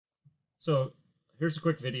So here's a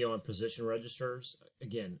quick video on position registers.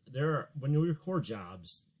 Again, when we record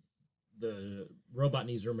jobs, the robot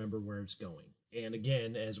needs to remember where it's going. And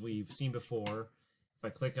again, as we've seen before, if I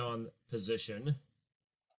click on position,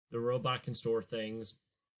 the robot can store things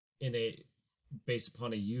based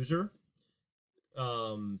upon a user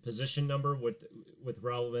position number with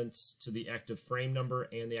relevance to the active frame number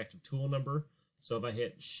and the active tool number. So if I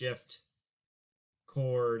hit shift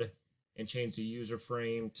chord and change the user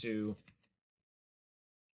frame to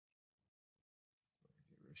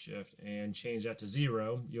shift and change that to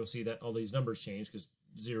 0, you'll see that all these numbers change because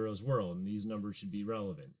 0 is world and these numbers should be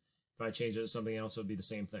relevant. If I change it to something else, it'll be the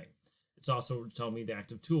same thing. It's also telling me the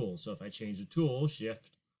active tool. So if I change the tool,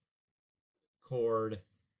 shift chord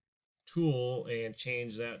tool and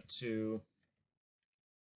change that to,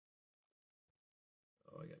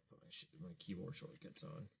 I got to put my keyboard shortcuts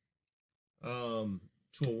on.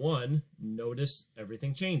 Tool 1, notice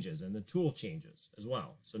everything changes and the tool changes as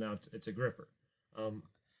well. So now it's a gripper.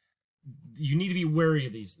 You need to be wary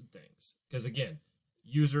of these things because again,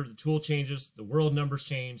 the tool changes, the world numbers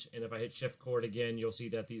change, and if I hit shift chord again, you'll see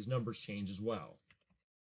that these numbers change as well.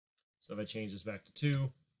 So if I change this back to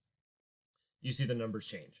 2, you see the numbers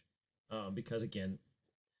change because again,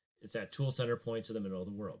 it's that tool center point to the middle of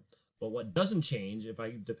the world. But what doesn't change,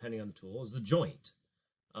 depending on the tool, is the joint.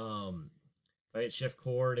 If I hit shift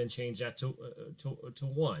chord and change that to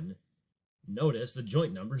 1, notice the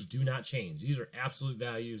joint numbers do not change. These are absolute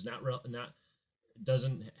values,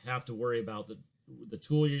 doesn't have to worry about the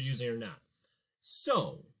tool you're using or not.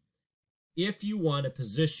 So, if you want a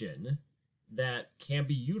position that can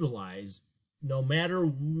be utilized no matter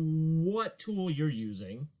what tool you're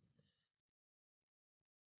using,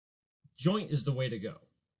 joint is the way to go.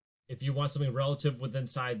 If you want something relative within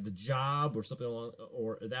inside the job or something along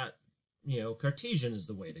or that, Cartesian is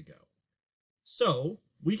the way to go. So,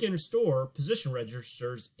 we can store position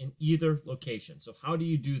registers in either location. So how do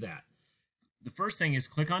you do that? The first thing is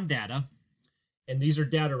click on data, and these are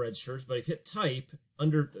data registers, but if you hit type,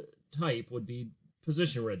 under type would be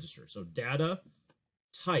position register. So data,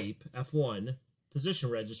 type, F1,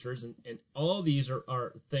 position registers, and all of these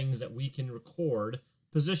are things that we can record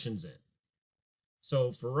positions in.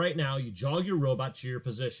 So for right now, you jog your robot to your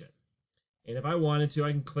position. And if I wanted to,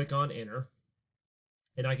 I can click on enter.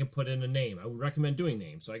 And I can put in a name. I would recommend doing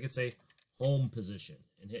names. So I could say home position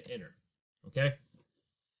and hit enter. Okay?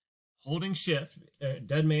 Holding shift,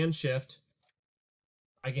 dead man shift,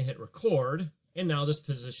 I can hit record, and now this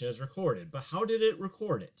position is recorded. But how did it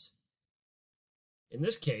record it? In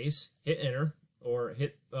this case, hit enter or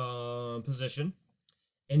hit position,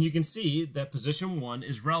 and you can see that position 1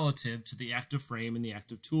 is relative to the active frame and the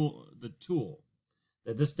active tool,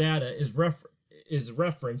 that this data is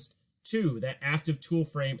referenced to that active tool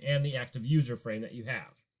frame and the active user frame that you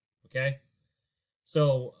have. Okay?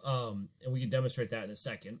 So, and we can demonstrate that in a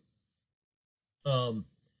second. But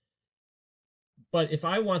if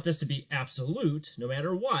I want this to be absolute, no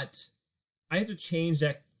matter what, I have to change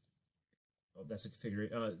that. Oh, that's a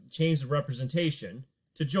configuration. Change the representation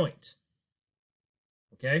to joint.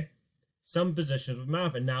 Okay? Some positions would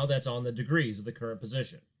map, and now that's on the degrees of the current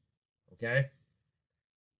position. Okay?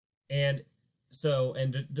 And so,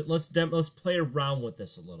 let's play around with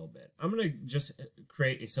this a little bit. I'm going to just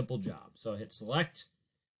create a simple job. So I hit select,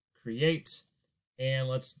 create, and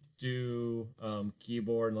let's do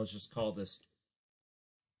keyboard, and let's just call this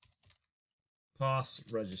POS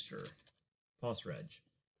register, POS reg.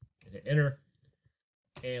 And hit enter,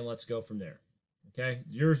 and let's go from there. Okay,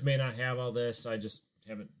 yours may not have all this. I just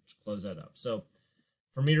haven't closed that up. So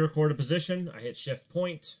for me to record a position, I hit shift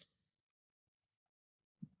point,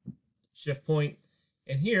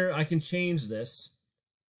 and here I can change this.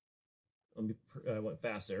 I went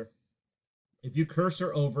fast there. If you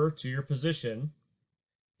cursor over to your position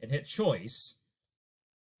and hit choice,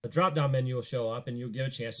 a drop-down menu will show up and you'll get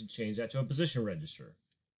a chance to change that to a position register.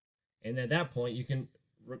 And at that point, you can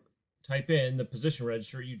type in the position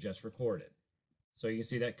register you just recorded. So you can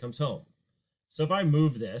see that comes home. So if I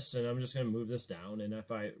move this, and I'm just going to move this down, and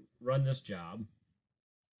if I run this job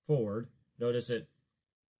forward, notice it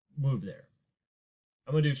moved there.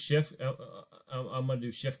 I'm going to do shift. I'm going to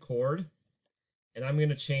do shift chord, and I'm going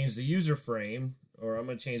to change the user frame, or I'm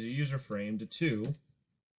going to change the user frame to 2,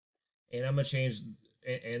 and I'm going to change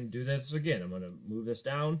and do this again. I'm going to move this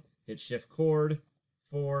down, hit shift chord,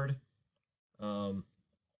 forward, and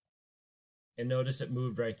notice it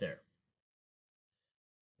moved right there.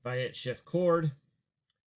 If I hit shift chord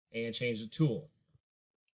and change the tool,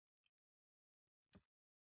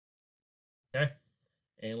 okay.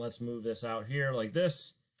 And let's move this out here like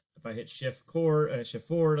this. If I hit shift forward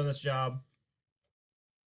on this job,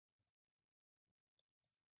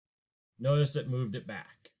 Notice it moved it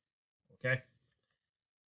back. Okay?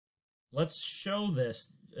 Let's show this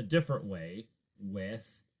a different way with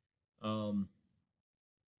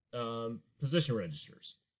position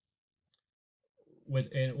registers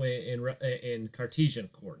in Cartesian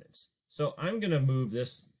coordinates. So I'm going to move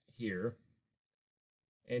this here,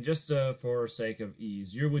 and just for sake of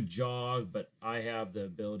ease, you would jog, but I have the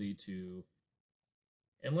ability to,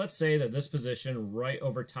 and let's say that this position right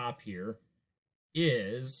over top here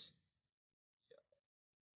is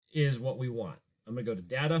what we want. I'm going to go to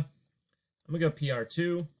data, I'm going to go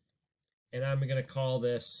PR2, and I'm going to call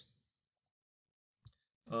this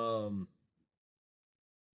hole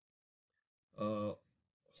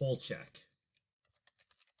check.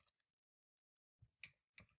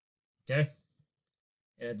 Okay.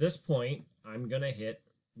 And at this point, I'm going to hit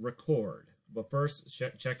record. But first,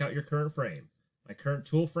 check out your current frame. My current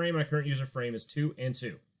tool frame, my current user frame is 2 and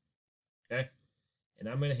 2. Okay. And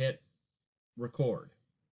I'm going to hit record.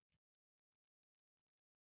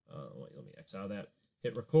 Wait, let me X out of that.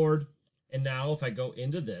 Hit record. And now if I go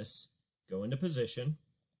into this, go into position,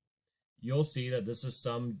 you'll see that this is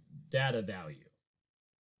some data value,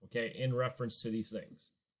 okay, in reference to these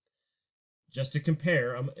things. Just to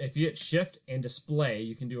compare, if you hit shift and display,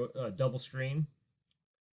 you can do a double screen.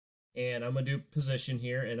 And I'm going to do position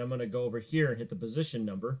here, and I'm going to go over here and hit the position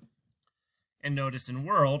number. And notice in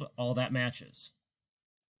world, all that matches.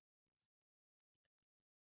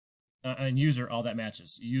 In user, all that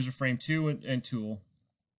matches. User frame 2 and tool.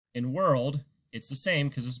 In world, it's the same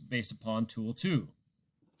because it's based upon tool 2.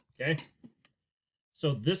 Okay?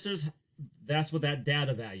 So that's what that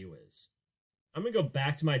data value is. I'm going to go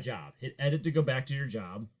back to my job. Hit edit to go back to your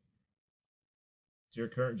job. To your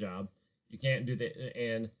current job. You can't do that.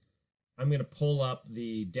 And I'm going to pull up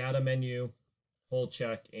the data menu, hole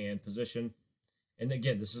check, and position. And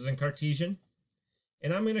again, this is in Cartesian.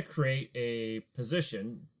 And I'm going to create a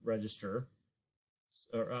position register.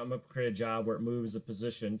 Or I'm going to create a job where it moves the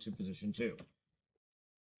position to position 2.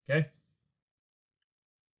 Okay?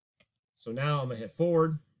 So now I'm going to hit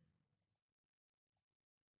forward.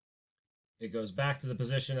 It goes back to the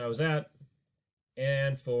position I was at,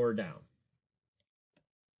 and forward down.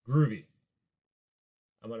 Groovy.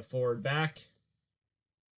 I'm going to forward back.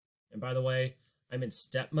 And by the way, I'm in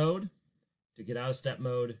step mode. To get out of step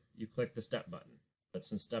mode, you click the step button. But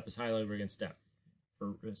since step is highlighted, we're going to step.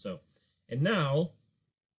 And now,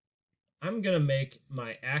 I'm going to make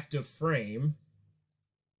my active frame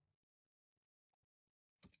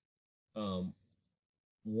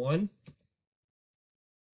 1.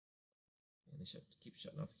 They should keep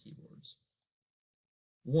shutting off the keyboards.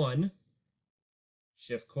 1,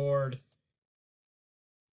 shift chord,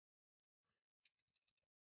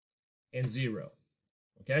 and 0.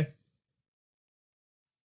 Okay?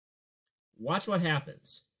 Watch what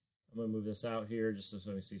happens. I'm going to move this out here just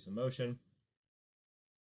so we see some motion.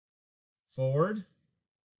 Forward,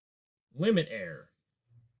 limit error.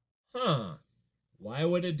 Huh. Why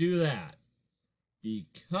would it do that?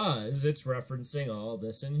 Because it's referencing all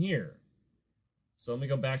this in here. So let me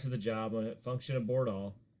go back to the job. I'm going to hit function abort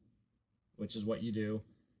all, which is what you do.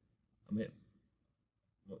 I'm going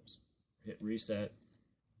to hit reset.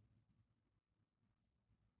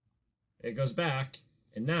 It goes back,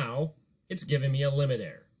 and now it's giving me a limit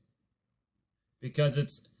error. Because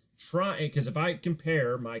it's trying, because if I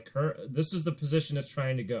compare my current, this is the position it's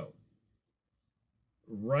trying to go.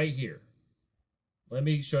 Right here. Let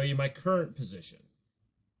me show you my current position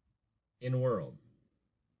in world.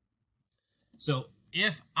 So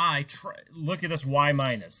if I look at this Y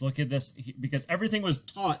minus, look at this, because everything was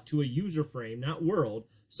taught to a user frame, not world.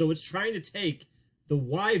 So it's trying to take the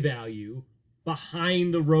Y value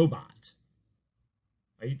behind the robot.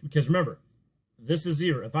 Because remember, this is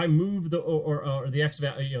 0. If I move the or the X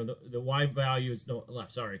value, the Y value is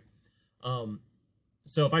left. Sorry.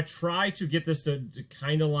 So if I try to get this to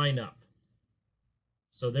kind of line up,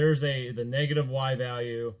 so there's the negative Y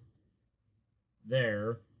value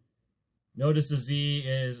there. Notice the Z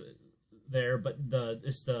is there, but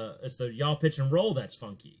it's the yaw, pitch, and roll that's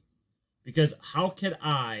funky. Because how could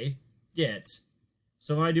I get,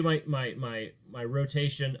 so if I do my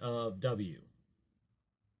rotation of W.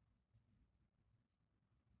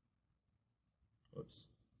 Whoops.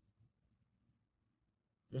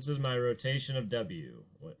 This is my rotation of W.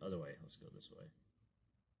 What other way? Let's go this way.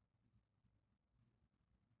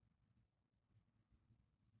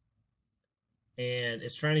 And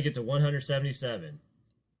it's trying to get to 177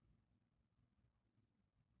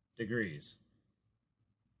 degrees.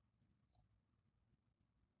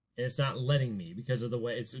 And it's not letting me because of the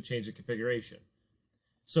way it's changed the configuration.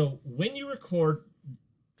 So when you record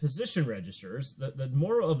position registers, the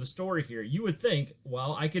moral of the story here, you would think,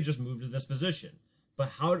 well, I could just move to this position. But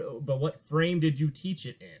what frame did you teach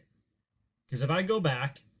it in? Because if I go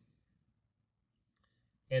back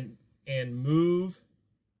and move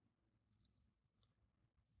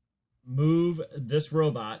this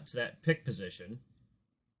robot to that pick position.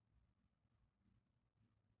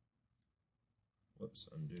 Whoops,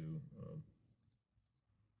 undo.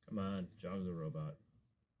 Come on, jog the robot.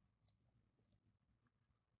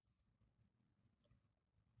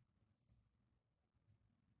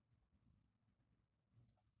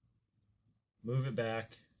 Move it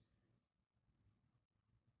back.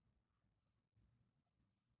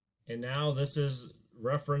 And now this is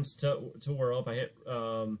reference to world. If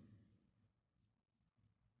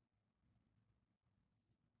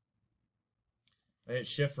I hit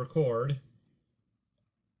shift record,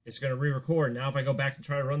 it's going to re-record. Now if I go back to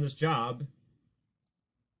try to run this job,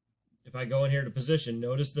 if I go in here to position,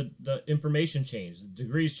 notice the information changed, the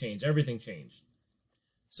degrees changed, everything changed.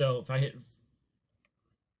 So if I hit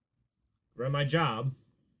run my job,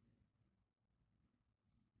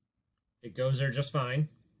 it goes there just fine.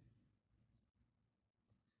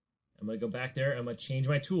 I'm going to go back there. I'm going to change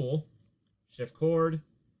my tool. Shift chord,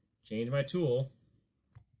 change my tool.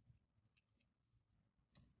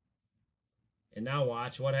 And now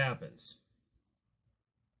watch what happens.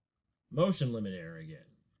 Motion limit error again.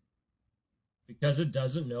 Because it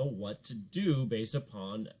doesn't know what to do based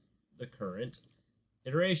upon the current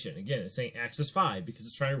iteration. Again, it's saying axis 5 because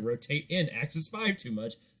it's trying to rotate in axis 5 too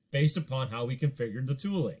much based upon how we configured the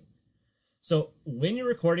tooling. So when you're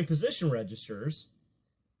recording position registers,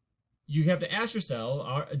 you have to ask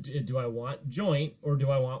yourself, do I want joint or do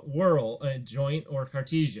I want whirl? Joint or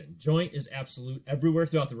Cartesian? Joint is absolute everywhere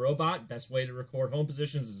throughout the robot. Best way to record home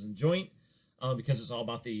positions is in joint because it's all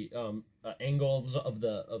about the angles of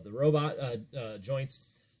the robot joints.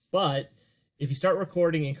 But if you start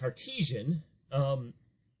recording in Cartesian,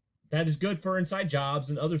 that is good for inside jobs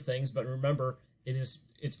and other things. But remember, it's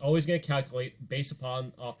always going to calculate based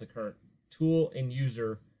upon off the current tool and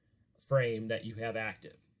user frame that you have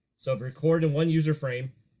active. So if you record in one user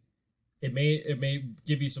frame, it may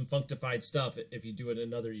give you some functified stuff if you do it in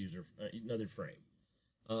another another frame.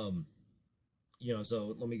 You know,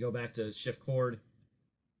 so let me go back to shift chord.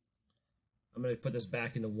 I'm going to put this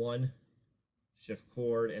back into 1, shift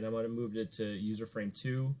chord, and I'm going to move it to user frame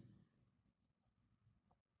 2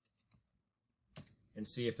 and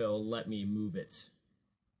see if it'll let me move it.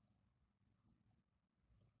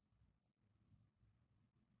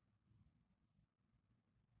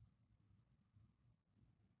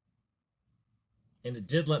 And it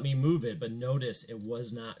did let me move it, but notice it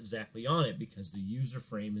was not exactly on it because the user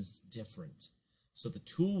frame is different. So the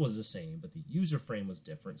tool was the same, but the user frame was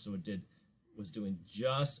different. So it was doing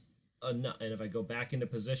just enough. And if I go back into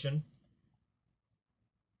position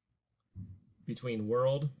between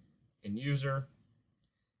world and user,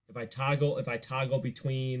 if I toggle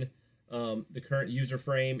between the current user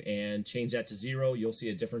frame and change that to 0, you'll see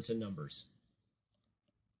a difference in numbers.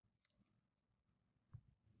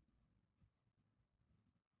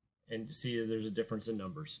 And see there's a difference in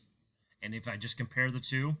numbers. And if I just compare the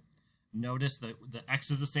two, notice that the X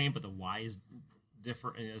is the same, but the Y is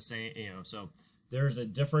different. So there's a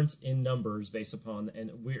difference in numbers based upon, and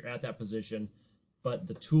we're at that position, but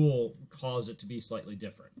the tool caused it to be slightly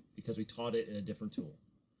different because we taught it in a different tool.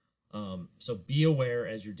 So be aware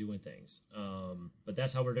as you're doing things. But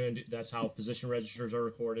that's how we're doing. That's how position registers are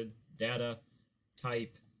recorded. Data,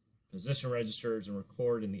 type, position registers, and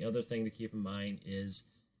record. And the other thing to keep in mind is,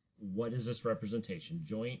 what is this representation,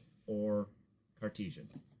 joint or Cartesian?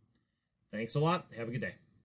 Thanks a lot. Have a good day.